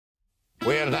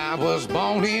Well, I was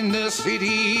born in the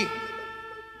city,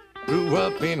 grew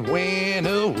up and went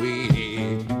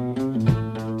away.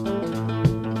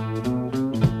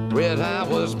 Well, I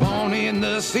was born in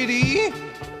the city,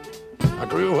 I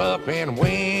grew up and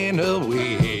went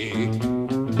away.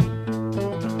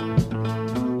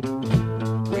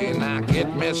 When I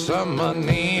get me some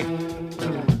money,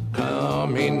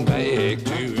 coming back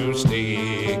to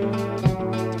stay.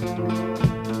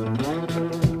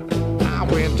 I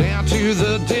went down to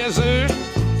the desert,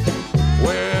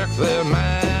 worked the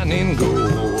mining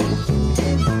gold.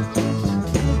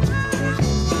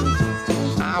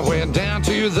 I went down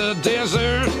to the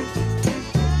desert,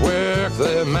 worked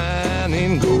the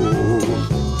mining gold.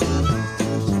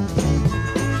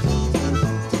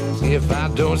 If I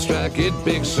don't strike it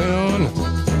big soon,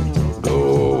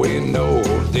 go and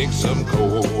dig some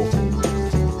coal.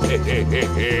 Hey, hey, hey,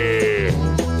 hey.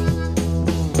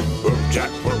 Jack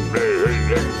from there, hey,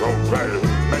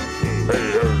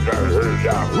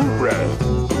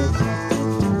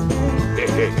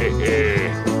 hey, hey,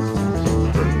 hey.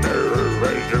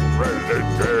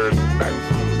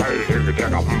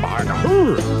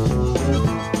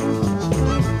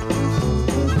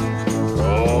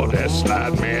 Oh, that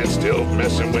slide man still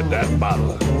messing with that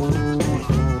bottle.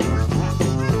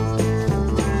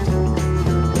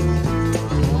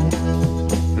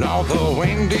 Lord, the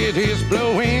wind it is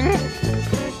blowing,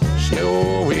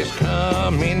 snow is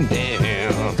coming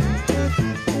down.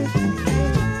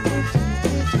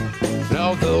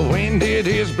 Lord, the wind it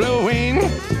is blowing,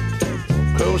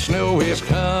 cold snow is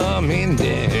coming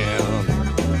down.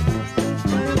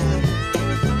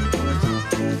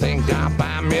 Think I'll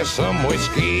buy me some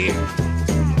whiskey,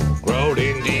 rolled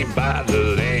in deep by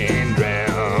the land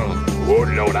drown. Oh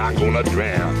Lord, I'm gonna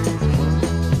drown.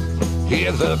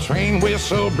 Hear the train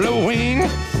whistle blowing,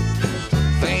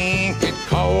 think it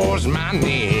calls my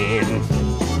name.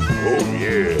 Oh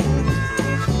yeah.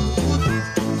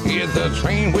 Hear the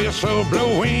train whistle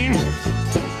blowing,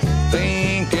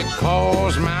 think it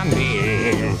calls my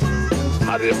name.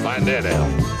 How did I find that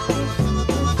out?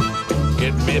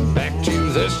 Get me back to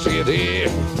the city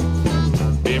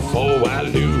before I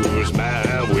lose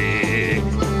my way.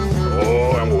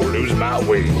 Oh, I won't lose my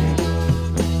way.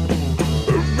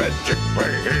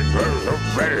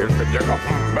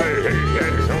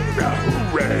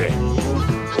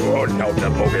 Oh no, the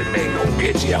boogeyman gon'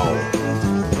 get y'all.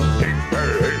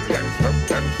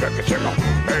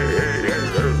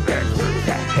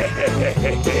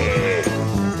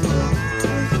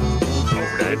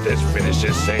 Let's finish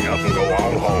this thing up and go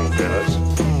on home, fellas.